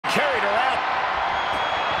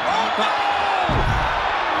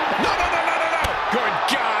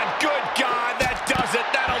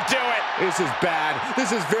this is bad.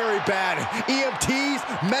 This is very bad.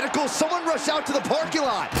 EMTs, medical, someone rush out to the parking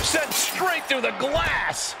lot. Sent straight through the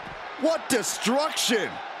glass. What destruction.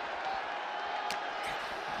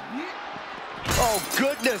 Oh,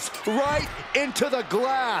 goodness, right into the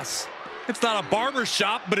glass. It's not a barber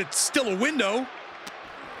shop, but it's still a window.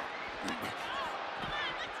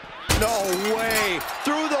 No way,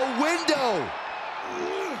 through the window.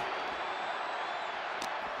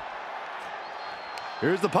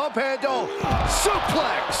 Here's the pump handle.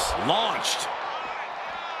 Suplex. Launched.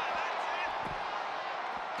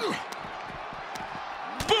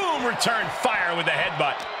 Boom, return fire with the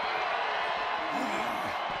headbutt.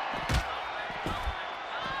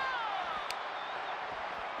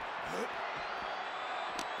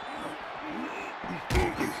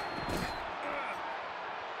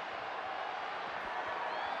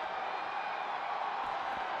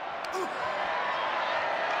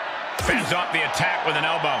 Fends off the attack with an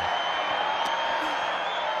elbow.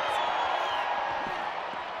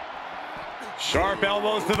 Sharp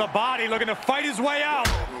elbows to the body, looking to fight his way out.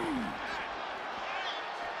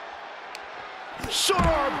 Short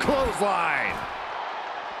arm clothesline.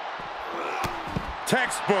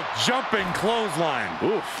 Textbook jumping clothesline.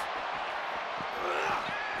 Oof.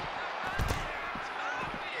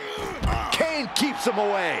 Kane keeps him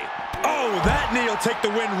away. Oh, that knee will take the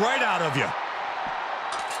wind right out of you.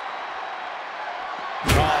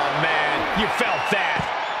 Oh, man, you felt that.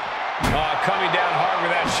 Coming down hard with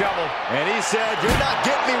that shovel. And he said, you're not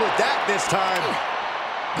getting me with that this time.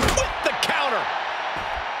 With the counter.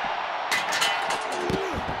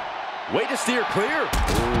 Way to steer clear.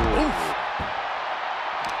 Oof.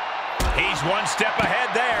 He's one step ahead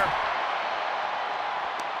there.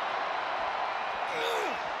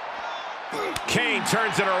 Kane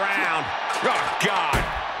turns it around. Oh, God.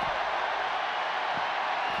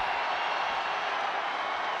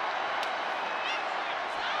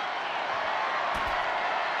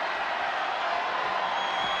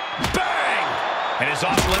 And as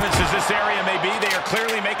off limits as this area may be, they are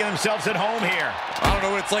clearly making themselves at home here. I don't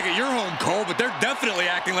know what it's like at your home, Cole, but they're definitely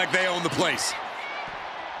acting like they own the place.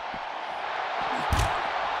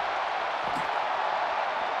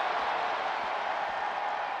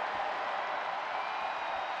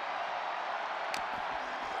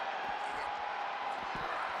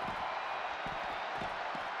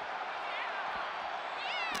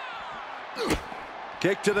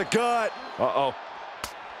 Kick to the gut. Uh-oh.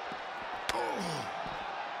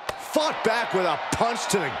 Fought back with a punch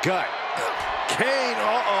to the gut. Kane,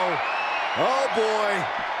 uh-oh. Oh, boy.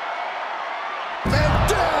 And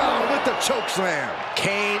down with the chokeslam.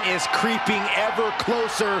 Kane is creeping ever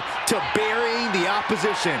closer to burying the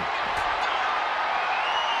opposition.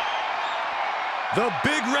 The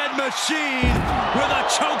Big Red Machine with a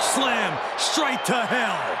chokeslam straight to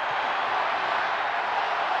hell.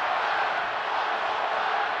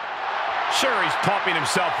 Sure, he's pumping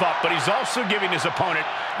himself up, but he's also giving his opponent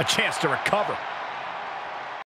a chance to recover.